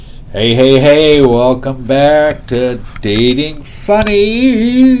Hey, hey, hey, welcome back to Dating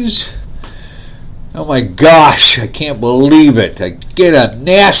Funnies. Oh my gosh, I can't believe it. I get a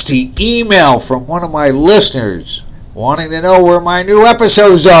nasty email from one of my listeners wanting to know where my new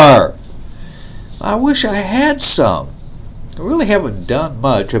episodes are. I wish I had some. I really haven't done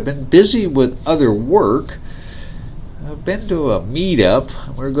much. I've been busy with other work. I've been to a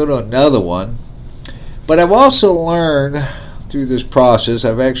meetup. We're going to go to another one. But I've also learned through this process,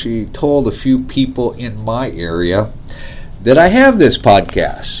 I've actually told a few people in my area that I have this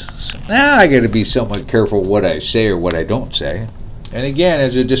podcast. So now I got to be somewhat careful what I say or what I don't say. And again,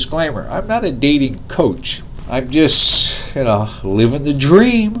 as a disclaimer, I'm not a dating coach. I'm just, living the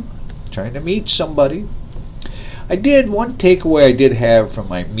dream, trying to meet somebody. One takeaway I did have from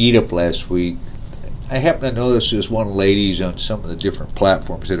my meetup last week. I happen to notice this one lady's on some of the different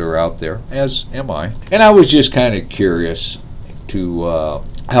platforms that are out there, as am I. And I was just kind of curious to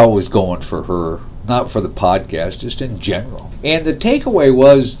how it was going for her, not for the podcast, just in general. And the takeaway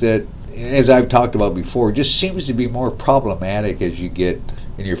was that, as I've talked about before, it just seems to be more problematic as you get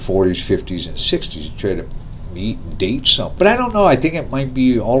in your 40s, 50s, and 60s to try to meet and date someone. But I don't know, I think it might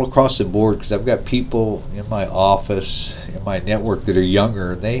be all across the board because I've got people in my office, in my network that are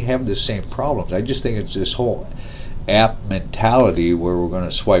younger, and they have the same problems. I just think it's this whole app mentality where we're going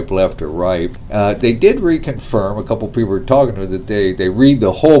to swipe left or right. They did reconfirm, a couple people were talking to her, that they read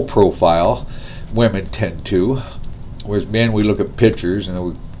the whole profile. Women tend to. Whereas men, we look at pictures and then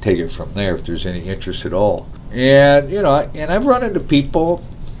we take it from there if there's any interest at all. And, and I've run into people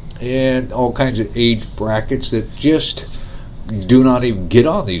in all kinds of age brackets that just do not even get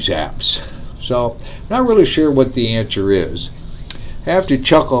on these apps. So, not really sure what the answer is. I have to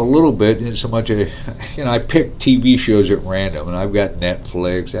chuckle a little bit in so much I pick TV shows at random, and I've got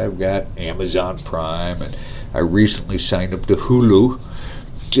Netflix, I've got Amazon Prime, and I recently signed up to Hulu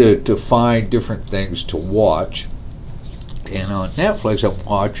to find different things to watch. And on Netflix, I'm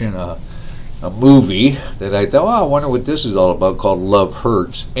watching a movie that I thought, I wonder what this is all about, called Love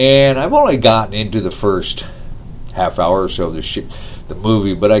Hurts. And I've only gotten into the first half hour or so of the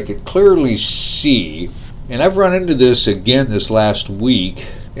movie, but I could clearly see, and I've run into this again this last week,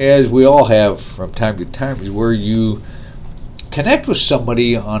 as we all have from time to time, is where you connect with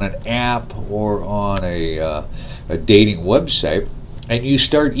somebody on an app or on a dating website, and you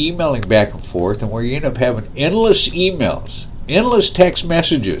start emailing back and forth, and where you end up having endless emails, endless text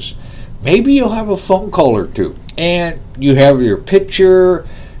messages. Maybe you'll have a phone call or two, and you have your picture,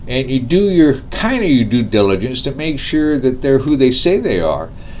 and you do your due diligence to make sure that they're who they say they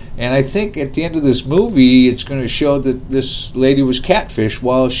are. And I think at the end of this movie, it's going to show that this lady was catfished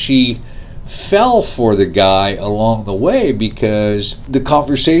while she fell for the guy along the way, because the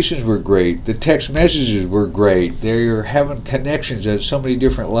conversations were great, the text messages were great, they're having connections at so many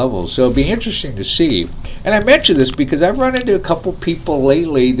different levels. So it'll be interesting to see. And I mention this because I've run into a couple people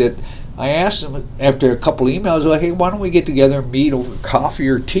lately that I asked them after a couple emails, like, hey, why don't we get together and meet over coffee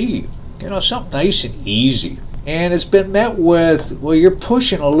or tea? Something nice and easy. And it's been met with, well, you're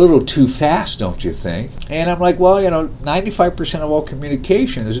pushing a little too fast, don't you think? And I'm like, well, 95% of all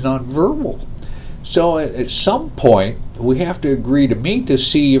communication is nonverbal. So at some point, we have to agree to meet to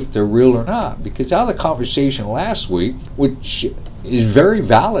see if they're real or not. Because out of the conversation last week, which is very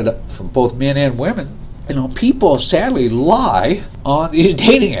valid for both men and women, people sadly lie on these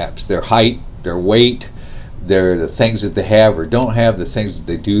dating apps. Their height, their weight, the things that they have or don't have, the things that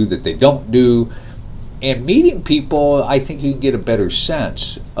they do that they don't do. And meeting people, I think you can get a better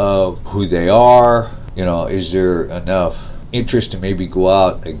sense of who they are. Is there enough interest to maybe go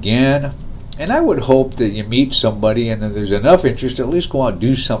out again? And I would hope that you meet somebody and then there's enough interest to at least go out and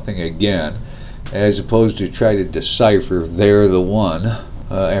do something again, as opposed to try to decipher if they're the one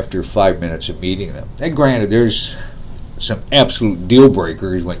after 5 minutes of meeting them. And granted, there's some absolute deal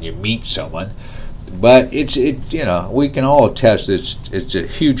breakers when you meet someone. But we can all attest it's a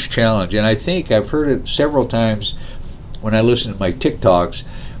huge challenge. And I think I've heard it several times when I listen to my TikToks.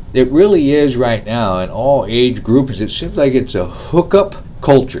 It really is right now in all age groups. It seems like it's a hookup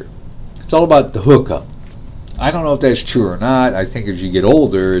culture. It's all about the hookup. I don't know if that's true or not. I think as you get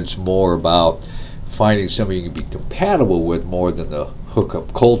older, it's more about finding somebody you can be compatible with more than the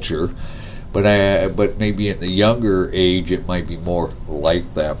hookup culture. But maybe in the younger age, it might be more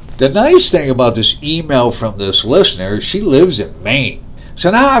like that. The nice thing about this email from this listener, she lives in Maine.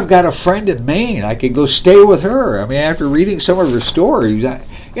 So now I've got a friend in Maine. I could go stay with her. I mean, after reading some of her stories,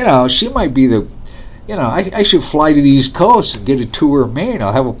 she might be I should fly to the East Coast and get a tour of Maine.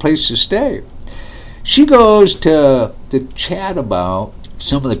 I'll have a place to stay. She goes to chat about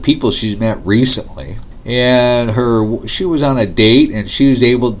some of the people she's met recently. And she was on a date, and she was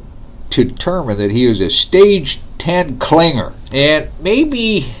able determined that he was a stage 10 clinger. And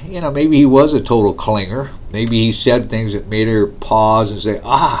maybe he was a total clinger. Maybe he said things that made her pause and say,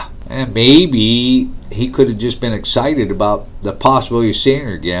 and maybe he could have just been excited about the possibility of seeing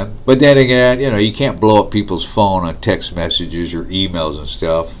her again. But then again, you can't blow up people's phone on text messages or emails and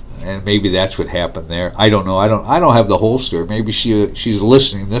stuff. And maybe that's what happened there. I don't know. I don't have the whole story. Maybe she's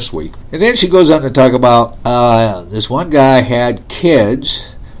listening this week. And then she goes on to talk about this one guy had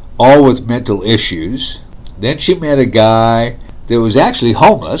kids, all with mental issues. Then she met a guy that was actually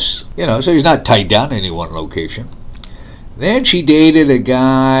homeless, so he's not tied down to any one location. Then she dated a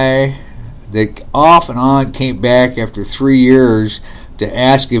guy that off and on came back after 3 years to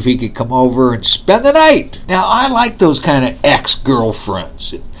ask if he could come over and spend the night. Now, I like those kind of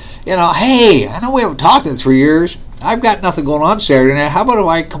ex-girlfriends. Hey, I know we haven't talked in 3 years. I've got nothing going on Saturday night. How about if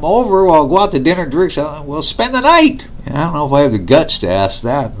I come over, we'll go out to dinner and drink, we'll spend the night. I don't know if I have the guts to ask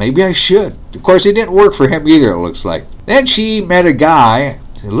that. Maybe I should. Of course, it didn't work for him either, it looks like. Then she met a guy.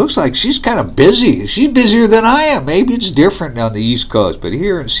 It looks like she's kind of busy. She's busier than I am. Maybe it's different down the East Coast, but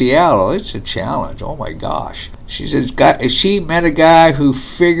here in Seattle, it's a challenge. Oh my gosh. She met a guy who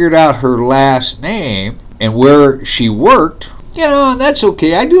figured out her last name and where she worked. And that's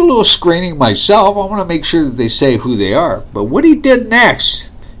okay. I do a little screening myself. I want to make sure that they say who they are. But what he did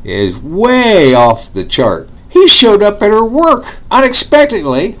next is way off the chart. He showed up at her work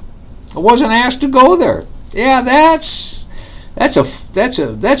unexpectedly. I wasn't asked to go there. Yeah, that's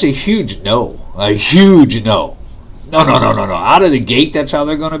a huge no. A huge no. No. Out of the gate, that's how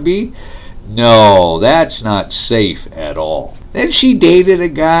they're going to be? No, that's not safe at all. Then she dated a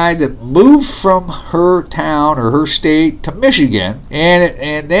guy that moved from her town or her state to Michigan,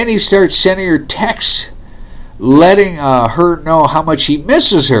 and then he starts sending her texts letting her know how much he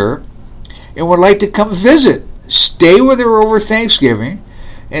misses her and would like to come visit, stay with her over Thanksgiving,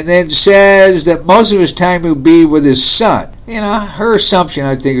 and then says that most of his time will be with his son. Her assumption,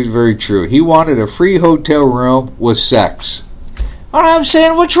 I think, is very true. He wanted a free hotel room with sex. And I'm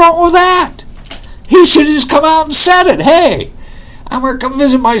saying, what's wrong with that? He should have just come out and said it. Hey, I'm going to come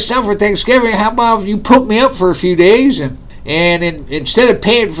visit my son for Thanksgiving. How about if you put me up for a few days and instead of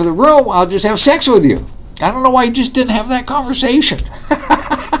paying for the room, I'll just have sex with you. I don't know why he just didn't have that conversation.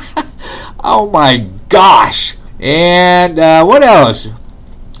 Oh my gosh. And what else?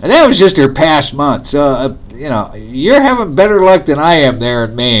 And that was just her past month. So, you're having better luck than I am there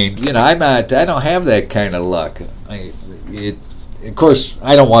in Maine. I don't have that kind of luck. Of course,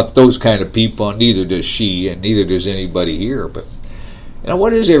 I don't want those kind of people, and neither does she, and neither does anybody here. But,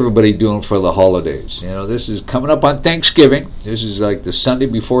 what is everybody doing for the holidays? This is coming up on Thanksgiving. This is like the Sunday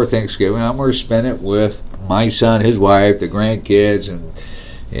before Thanksgiving. I'm going to spend it with my son, his wife, the grandkids,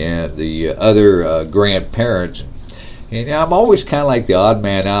 and the other grandparents. And I'm always kind of like the odd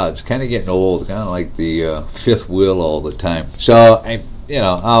man out. It's kind of getting old, kind of like the fifth wheel all the time. So,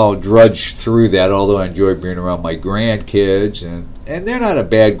 I'll drudge through that, although I enjoy being around my grandkids. And they're not a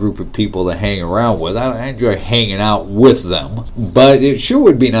bad group of people to hang around with. I enjoy hanging out with them. But it sure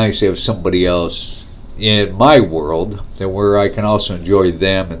would be nice to have somebody else in my world where I can also enjoy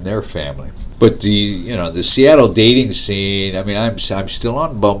them and their family. But the Seattle dating scene, I'm still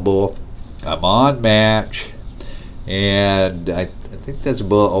on Bumble. I'm on Match. And I think that's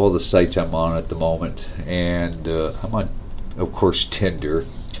about all the sites I'm on at the moment. And I'm on, of course, Tinder.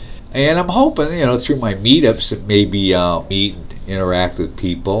 And I'm hoping, through my meetups that maybe I'll meet and interact with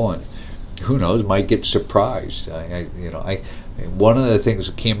people. And who knows, might get surprised. One of the things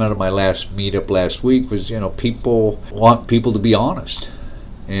that came out of my last meetup last week was, people want people to be honest.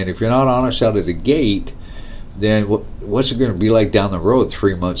 And if you're not honest out of the gate, then what's it going to be like down the road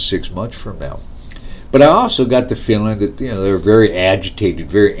 3 months, 6 months from now? But I also got the feeling that they're very agitated,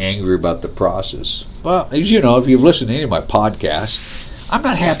 very angry about the process. Well, as you know, if you've listened to any of my podcasts, I'm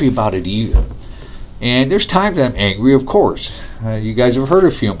not happy about it either. And there's times I'm angry, of course. You guys have heard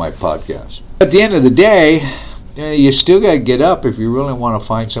a few of my podcasts. At the end of the day, you still got to get up if you really want to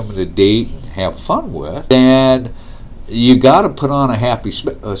find someone to date and have fun with. And you got to put on a happy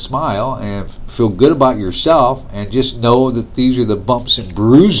smile and feel good about yourself and just know that these are the bumps and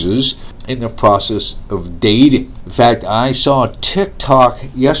bruises in the process of dating. In fact, I saw a TikTok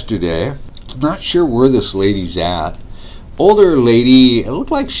yesterday. I'm not sure where this lady's at. Older lady, it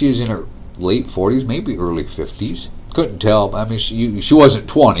looked like she was in her late 40s, maybe early 50s. Couldn't tell. She wasn't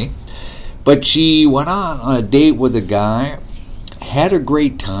 20. But she went on a date with a guy, had a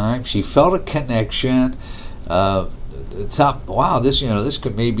great time. She felt a connection. Thought, wow, this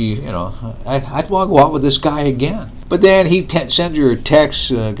could maybe, I'd want to go out with this guy again. But then he sends her a text,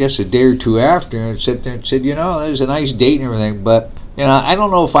 I guess a day or two after, and said, there's a nice date and everything, but I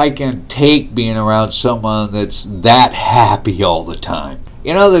don't know if I can take being around someone that's that happy all the time.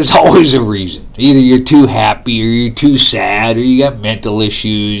 There's always a reason. Either you're too happy, or you're too sad, or you got mental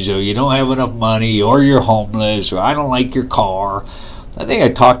issues, or you don't have enough money, or you're homeless, or I don't like your car. I think I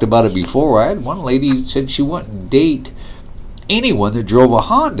talked about it before. I had one lady said she wouldn't date anyone that drove a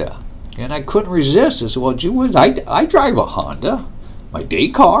Honda. And I couldn't resist. I said, well, gee whiz, I drive a Honda, my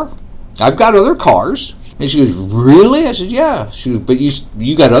date car. I've got other cars. And she goes, really? I said, yeah. She goes, but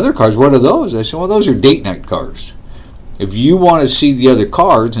you got other cars. What are those? I said, well, those are date night cars. If you want to see the other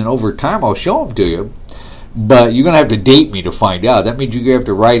cars, and over time I'll show them to you, but you're going to have to date me to find out. That means you have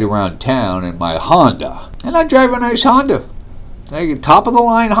to ride around town in my Honda. And I drive a nice Honda. Top of the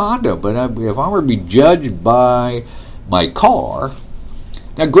line Honda. But if I'm going to be judged by my car,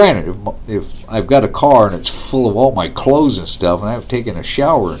 now granted, if I've got a car and it's full of all my clothes and stuff, and I haven't taken a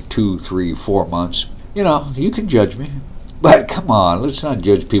shower in 2, 3, 4 months, you can judge me. But come on, let's not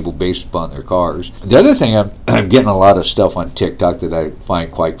judge people based upon their cars. The other thing, I'm getting a lot of stuff on TikTok that I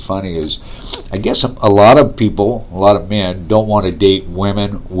find quite funny is, I guess a lot of people, a lot of men, don't want to date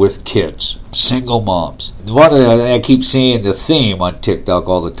women with kids, single moms. One I keep seeing the theme on TikTok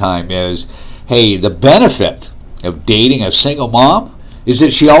all the time is, hey, the benefit of dating a single mom is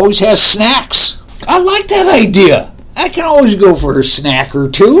that she always has snacks. I like that idea. I can always go for a snack or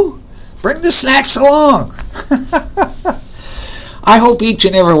two. Bring the snacks along. I hope each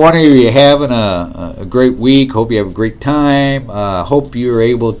and every one of you are having a great week. Hope you have a great time. Hope you're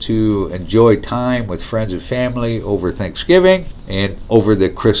able to enjoy time with friends and family over Thanksgiving and over the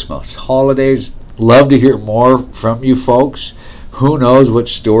Christmas holidays. Love to hear more from you folks. Who knows what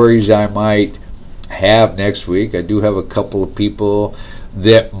stories I might have next week. I do have a couple of people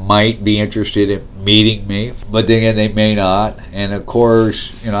that might be interested in meeting me, but then again, they may not. And of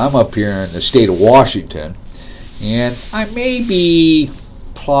course, I'm up here in the state of Washington, and I may be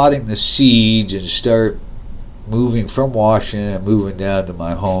plotting the seeds and start moving from Washington and moving down to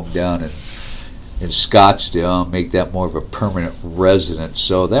my home down in Scottsdale and make that more of a permanent residence.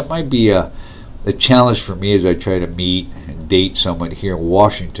 So that might be a challenge for me as I try to meet and date someone here in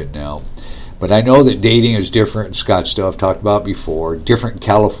Washington now. But I know that dating is different in Scottsdale, I've talked about before, different in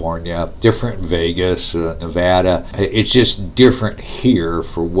California, different in Vegas, Nevada. It's just different here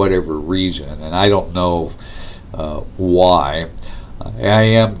for whatever reason, and I don't know why. I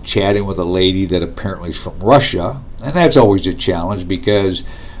am chatting with a lady that apparently is from Russia, and that's always a challenge because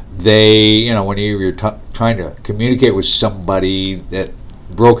they, when you're trying to communicate with somebody that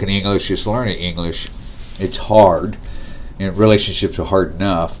broken English, just learning English, it's hard. And relationships are hard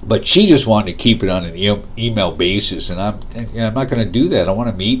enough, but she just wanted to keep it on an email basis, and I'm not going to do that. I want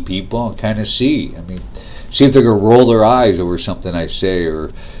to meet people and kind of see. See if they're going to roll their eyes over something I say, or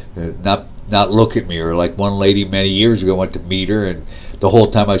not look at me. Or like one lady many years ago, went to meet her, and the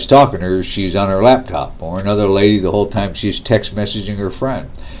whole time I was talking to her, she's on her laptop. Or another lady, the whole time she's text messaging her friend.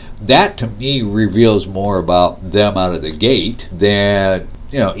 That to me reveals more about them out of the gate than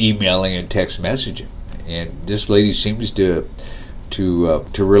emailing and text messaging. And this lady seems to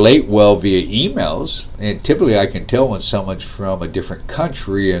relate well via emails. And typically I can tell when someone's from a different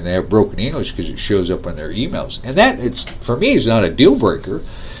country and they have broken English because it shows up on their emails. And that, for me, is not a deal breaker.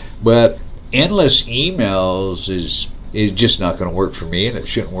 But endless emails is just not going to work for me, and it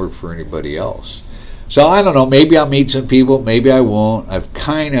shouldn't work for anybody else. So I don't know. Maybe I'll meet some people. Maybe I won't. I've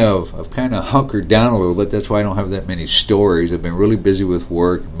kind of hunkered down a little bit. That's why I don't have that many stories. I've been really busy with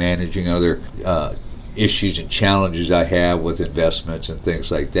work, managing other issues and challenges I have with investments and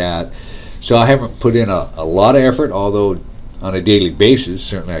things like that. So I haven't put in a lot of effort, although on a daily basis,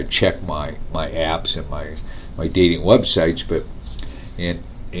 certainly I check my apps and my dating websites,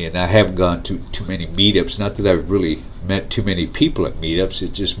 and I haven't gone to too many meetups. Not that I've really met too many people at meetups.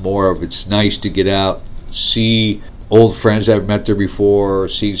 It's just more of, it's nice to get out, see old friends I've met there before,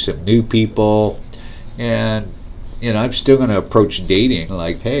 see some new people, and I'm still going to approach dating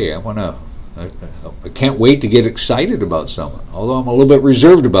like, hey, I can't wait to get excited about someone. Although I'm a little bit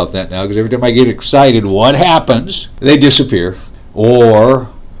reserved about that now, because every time I get excited, what happens? They disappear, or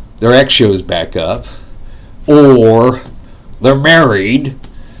their ex shows back up, or they're married.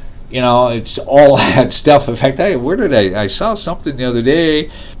 It's all that stuff. In fact, I saw something the other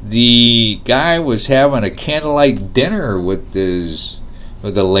day. The guy was having a candlelight dinner with the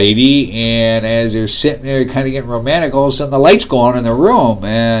lady, and as they're sitting there kind of getting romantic, all of a sudden the lights go on in the room,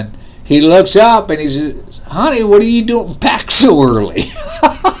 and he looks up and he says, honey, what are you doing back so early?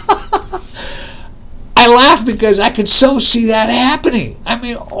 I laughed because I could so see that happening.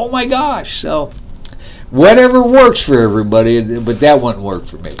 Oh my gosh. So whatever works for everybody, but that wouldn't work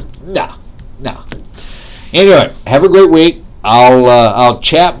for me. No. Anyway, have a great week. I'll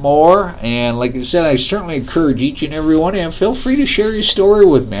chat more, and like I said, I certainly encourage each and every one of you. Feel free to share your story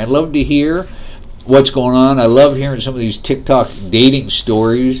with me. I'd love to hear what's going on. I love hearing some of these TikTok dating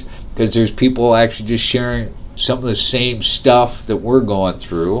stories, because there's people actually just sharing some of the same stuff that we're going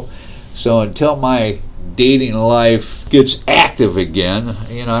through. So until my dating life gets active again,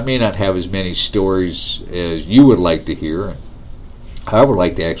 I may not have as many stories as you would like to hear. I would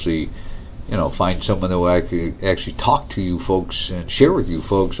like to actually, find someone that I could actually talk to you folks and share with you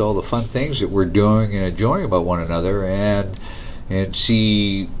folks all the fun things that we're doing and enjoying about one another, and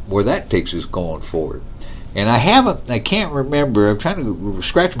see where that takes us going forward. And I can't remember, I'm trying to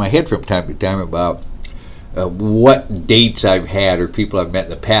scratch my head from time to time about what dates I've had or people I've met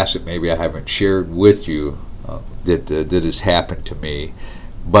in the past that maybe I haven't shared with you that has happened to me.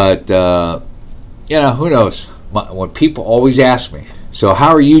 But, who knows? When people always ask me, so how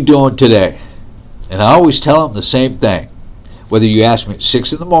are you doing today? And I always tell them the same thing. Whether you ask me at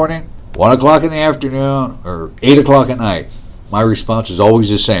 6 in the morning, 1 o'clock in the afternoon, or 8 o'clock at night, my response is always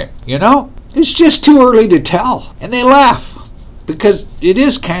the same. It's just too early to tell. And they laugh, because it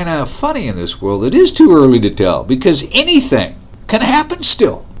is kind of funny in this world. It is too early to tell, because anything can happen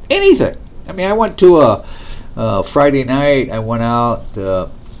still. Anything. I went to a Friday night. I went out. A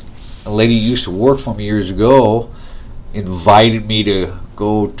lady who used to work for me years ago invited me to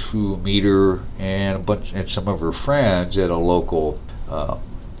go to meet her and some of her friends at a local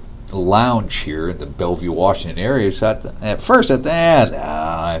lounge here in the Bellevue, Washington area. So at first I thought,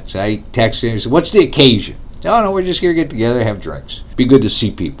 I texted her, said, what's the occasion? Oh, no, we're just here to get together, have drinks. Be good to see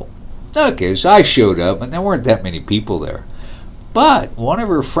people. Okay, so I showed up, and there weren't that many people there. But one of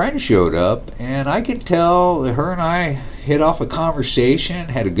her friends showed up, and I could tell that her and I hit off a conversation,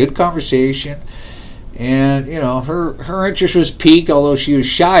 had a good conversation, and, her interest was piqued, although she was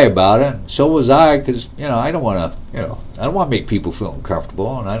shy about it, and so was I, because, I don't want to make people feel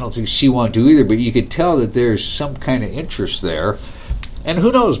uncomfortable, and I don't think she wanted to either, but you could tell that there's some kind of interest there. And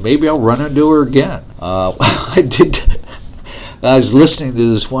who knows, maybe I'll run into her again. I was listening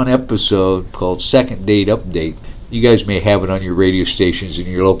to this one episode called Second Date Update. You guys may have it on your radio stations in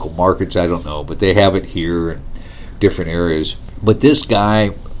your local markets, I don't know, but they have it here in different areas. But this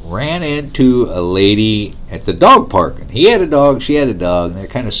guy ran into a lady at the dog park, and he had a dog, she had a dog, and they're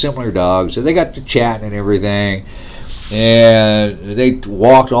kind of similar dogs, so they got to chatting and everything. And they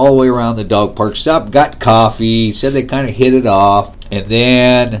walked all the way around the dog park, stopped, got coffee, said they kind of hit it off. And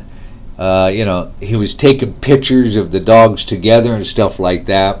then, he was taking pictures of the dogs together and stuff like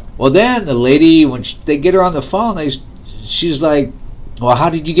that. Well, then the lady, when they get her on the phone, she's like, well, how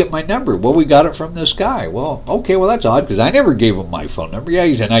did you get my number? Well, we got it from this guy. Well, okay, well, that's odd, because I never gave him my phone number. Yeah,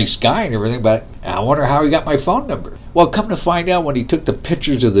 he's a nice guy and everything, but I wonder how he got my phone number. Well, come to find out, when he took the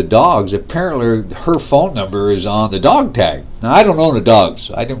pictures of the dogs, apparently her phone number is on the dog tag. Now, I don't own the dogs.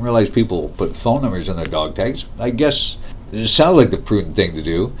 So I didn't realize people put phone numbers on their dog tags. I guess it sounded like the prudent thing to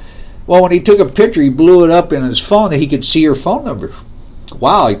do. Well, when he took a picture, he blew it up in his phone that he could see her phone number.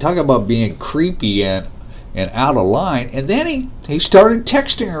 Wow, you talk about being creepy and out of line. And then he started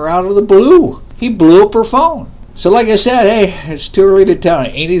texting her out of the blue. He blew up her phone. So like I said, hey, it's too early to tell.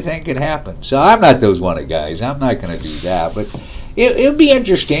 Anything can happen. So I'm not those one of guys. I'm not going to do that. But it'll be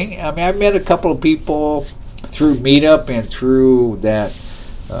interesting. I've met a couple of people through Meetup and through that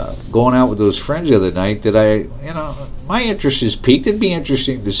going out with those friends the other night that my interest is piqued. It'd be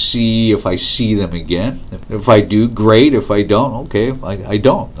interesting to see if I see them again. If I do, great. If I don't, okay, I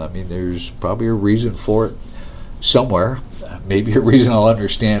don't. There's probably a reason for it somewhere. Maybe a reason I'll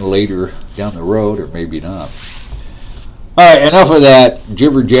understand later down the road, or maybe not. All right, enough of that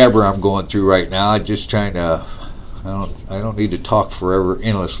jibber jabber I'm going through right now. I'm just trying to. I don't need to talk forever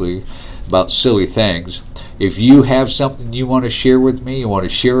endlessly about silly things. If you have something you want to share with me, you want to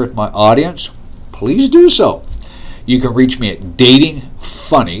share with my audience, please do so. You can reach me at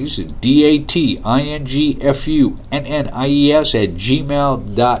datingfunnies, DATINGFUNNIES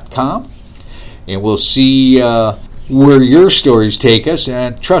 @gmail.com, and we'll see where your stories take us.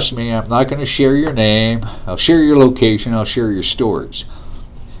 And trust me, I'm not going to share your name. I'll share your location. I'll share your stories.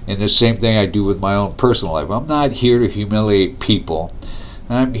 And the same thing I do with my own personal life. I'm not here to humiliate people.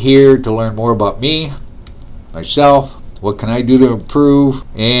 I'm here to learn more about me, myself, what can I do to improve,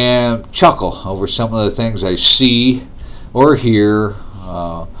 and chuckle over some of the things I see or hear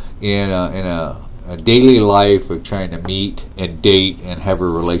in a daily life of trying to meet and date and have a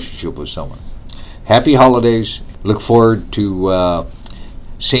relationship with someone. Happy holidays. Look forward to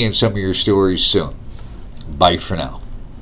seeing some of your stories soon. Bye for now.